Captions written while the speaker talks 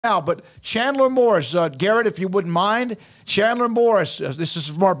now, but Chandler Morris, Garrett, if you wouldn't mind, Chandler Morris, this is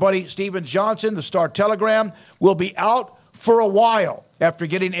from our buddy Steven Johnson, the Star-Telegram, will be out for a while after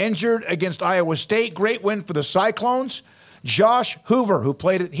getting injured against Iowa State. Great win for the Cyclones. Josh Hoover, who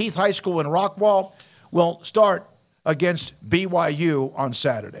played at Heath High School in Rockwall, will start against BYU on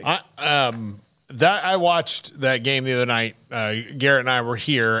Saturday. I watched that game the other night. Garrett and I were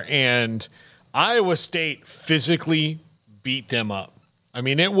here, and Iowa State physically beat them up. I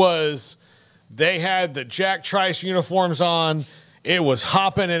mean, they had the Jack Trice uniforms on. It was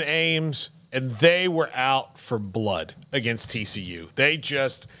hopping and Ames, and they were out for blood against TCU. They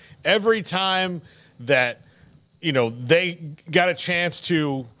just, every time that, they got a chance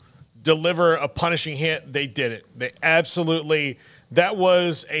to deliver a punishing hit, they did it. They absolutely, that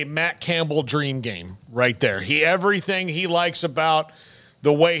was a Matt Campbell dream game right there. Everything he likes about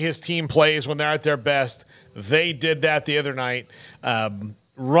the way his team plays when they're at their best, they did that the other night.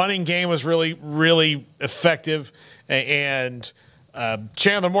 Running game was really, really effective, and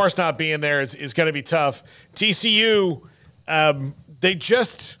Chandler Morris not being there is going to be tough. TCU,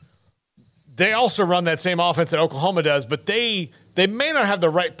 they also run that same offense that Oklahoma does, but they may not have the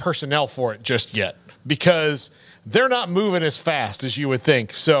right personnel for it just yet because they're not moving as fast as you would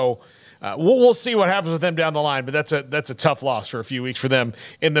think. So we'll see what happens with them down the line, but that's a tough loss for a few weeks for them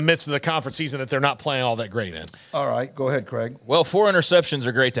in the midst of the conference season that they're not playing all that great in. All right, go ahead, Craig. Well, 4 interceptions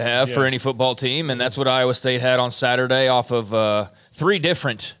are great to have for any football team, and that's what Iowa State had on Saturday off of 3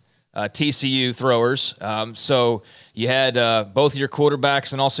 different TCU throwers. So you had both your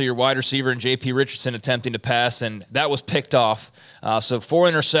quarterbacks and also your wide receiver and J.P. Richardson attempting to pass, and that was picked off. So 4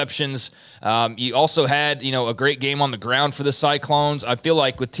 interceptions. You also had, a great game on the ground for the Cyclones. I feel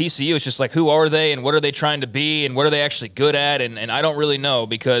like with TCU, it's just like, who are they and what are they trying to be and what are they actually good at? And I don't really know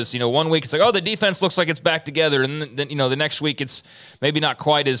because, one week it's like, oh, the defense looks like it's back together. And then, the next week it's maybe not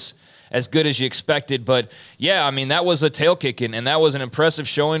quite as good as you expected. But, yeah, I mean, that was a tail kicking, and that was an impressive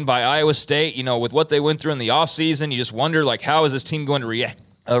showing by Iowa State. With what they went through in the offseason, you just wonder, like, how is this team going to react?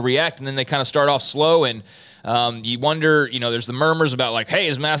 And then they kind of start off slow, and you wonder, there's the murmurs about, like, hey,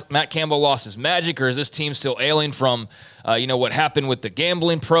 has Matt Campbell lost his magic, or is this team still ailing from, what happened with the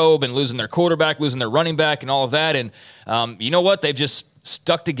gambling probe and losing their quarterback, losing their running back, and all of that? And you know what? They've just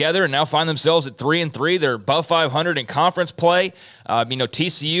stuck together and now find themselves at 3-3. They're above 500 in conference play.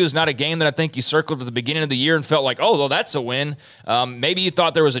 TCU is not a game that I think you circled at the beginning of the year and felt like, oh, well, that's a win. Maybe you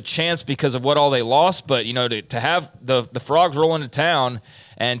thought there was a chance because of what all they lost, but, to have the Frogs roll into town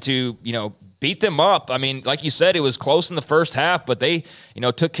and to, beat them up. I mean, like you said, it was close in the first half, but they,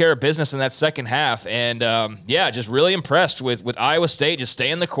 took care of business in that second half. And, just really impressed with Iowa State, just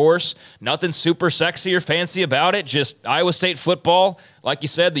staying the course. Nothing super sexy or fancy about it, just Iowa State football. Like you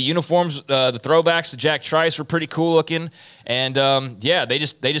said, the uniforms, the throwbacks to Jack Trice were pretty cool looking. And, they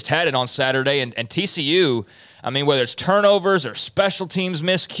just had it on Saturday. And TCU, I mean, whether it's turnovers or special teams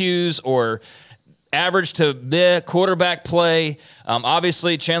miscues or average to the quarterback play.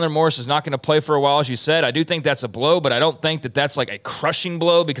 Obviously, Chandler Morris is not going to play for a while, as you said. I do think that's a blow, but I don't think that that's like a crushing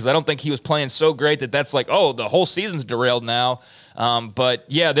blow because I don't think he was playing so great that that's like, oh, the whole season's derailed now. But,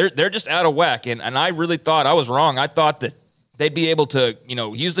 yeah, they're just out of whack, and I really thought I was wrong. I thought that they'd be able to,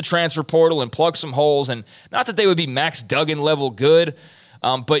 use the transfer portal and plug some holes, and not that they would be Max Duggan level good.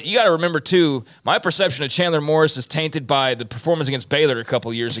 But you got to remember, too, my perception of Chandler Morris is tainted by the performance against Baylor a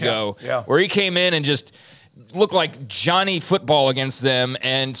couple years ago, where he came in and just looked like Johnny football against them.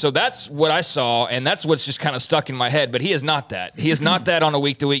 And so that's what I saw, and that's what's just kind of stuck in my head. But he is not that. He is not that on a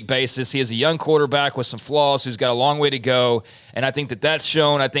week-to-week basis. He is a young quarterback with some flaws who's got a long way to go. And I think that that's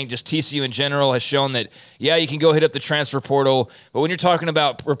shown. I think just TCU in general has shown that, yeah, you can go hit up the transfer portal. But when you're talking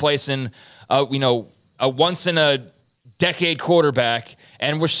about replacing, a once-in-a-decade quarterback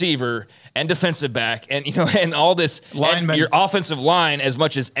and receiver and defensive back and and all this lineman, your offensive line as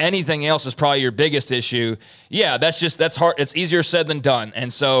much as anything else is probably your biggest issue. Yeah, that's hard. It's easier said than done.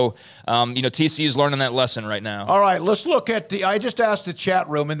 And so TCU's learning that lesson right now. All right, let's look at I just asked the chat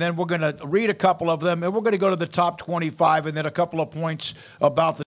room, and then we're going to read a couple of them, and we're going to go to the top 25 and then a couple of points about the